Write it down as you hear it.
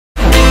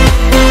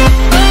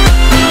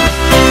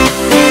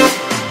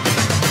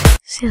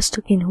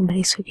Sziasztok, én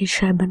huberix vagyok,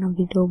 és ebben a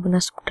videóban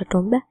azt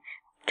mutatom be,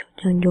 hogy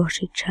hogyan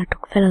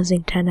gyorsítsátok fel az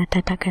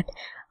interneteteket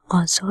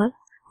azzal,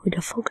 hogy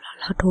a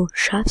foglalható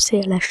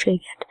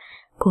sávszélességet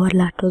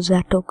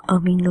korlátozzátok a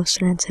Windows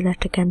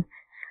rendszereteken.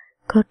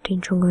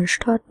 Kattintsunk a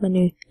Start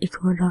menü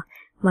ikonra,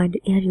 majd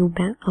írjuk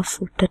be a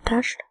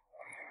futtatást,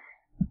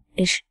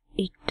 és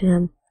itt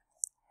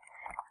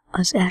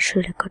az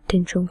elsőre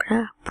kattintsunk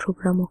rá,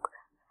 programok,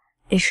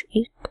 és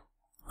itt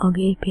a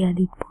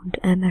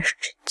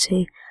gyorsításmsc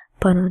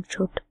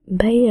parancsot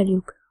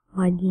beírjuk,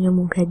 majd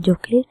nyomunk egy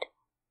okét,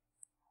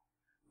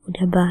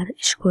 ugyebár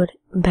iskor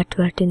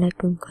betölti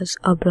nekünk az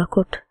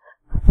ablakot.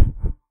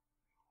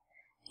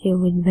 Jó,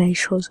 hogy be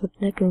is hozott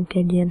nekünk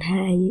egy ilyen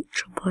helyi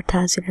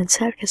csoportházi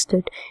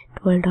rendszerkesztőt,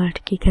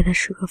 oldalt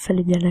kikeressük a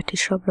felügyeleti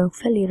sablon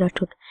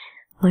feliratot,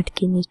 majd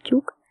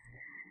kinyitjuk.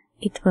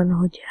 Itt van,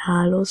 hogy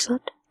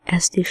hálózat,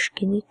 ezt is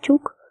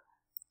kinyitjuk,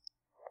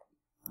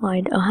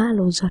 majd a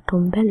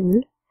hálózaton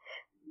belül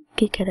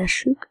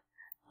kikeressük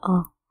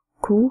a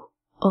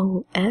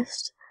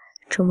QoS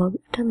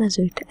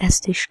csomagütemezőt,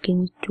 ezt is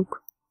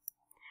kinyitjuk,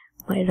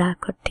 majd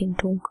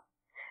rákattintunk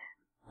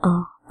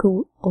a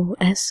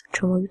QoS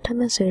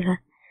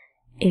csomagütemezőre,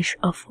 és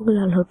a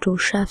foglalható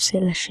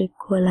sávszélesség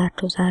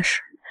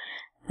korlátozás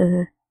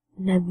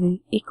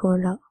nevű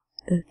ikonra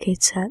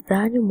kétszer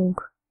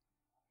rányomunk,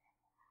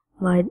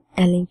 majd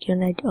elénk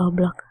jön egy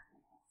ablak.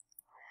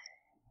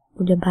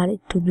 Ugyebár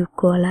itt tudjuk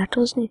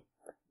korlátozni,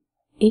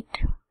 itt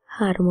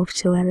 3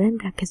 opció áll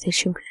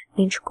rendelkezésünkre,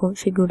 nincs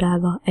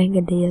konfigurálva,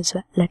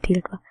 engedélyezve,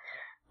 letiltva.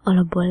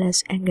 Alapból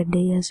ez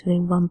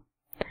engedélyezvén van.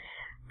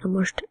 Na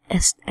most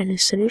ezt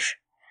először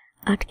is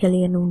át kell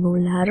írnunk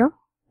nullára,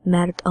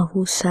 mert a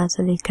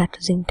 20%-át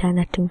az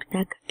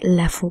internetünknek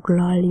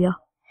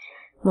lefoglalja.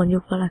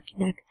 Mondjuk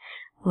valakinek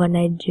van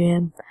egy,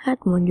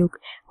 hát mondjuk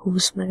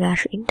 20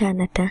 megás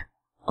internete,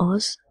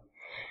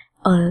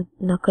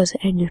 annak az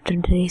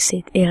egyötöd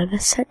részét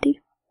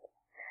élvezheti,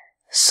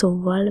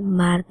 szóval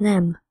már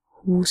nem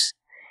 20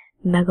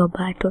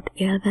 megabájtot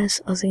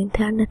élvez az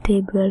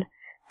internetéből,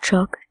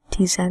 csak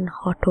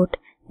 16-ot,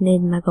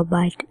 4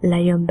 megabájt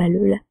lejön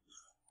belőle.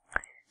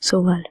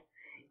 Szóval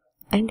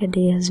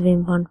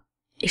engedélyezvén van,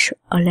 és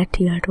a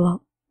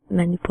letiltva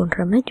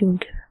menüpontra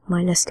megyünk,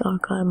 majd ezt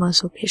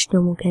alkalmazzuk, és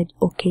nyomunk egy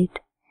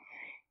okét.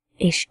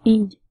 És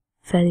így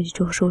fel is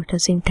gyorsult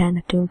az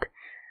internetünk.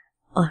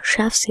 A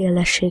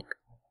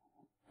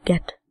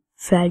sávszélességet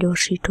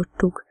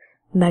felgyorsítottuk,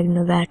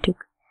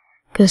 megnöveltük.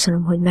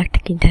 Köszönöm, hogy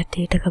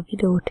megtekintettétek a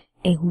videót,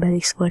 én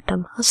Huberix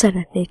voltam. Ha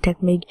szeretnétek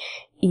még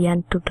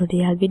ilyen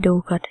tutoriál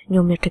videókat,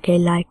 nyomjatok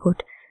egy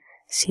lájkot.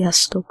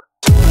 Sziasztok!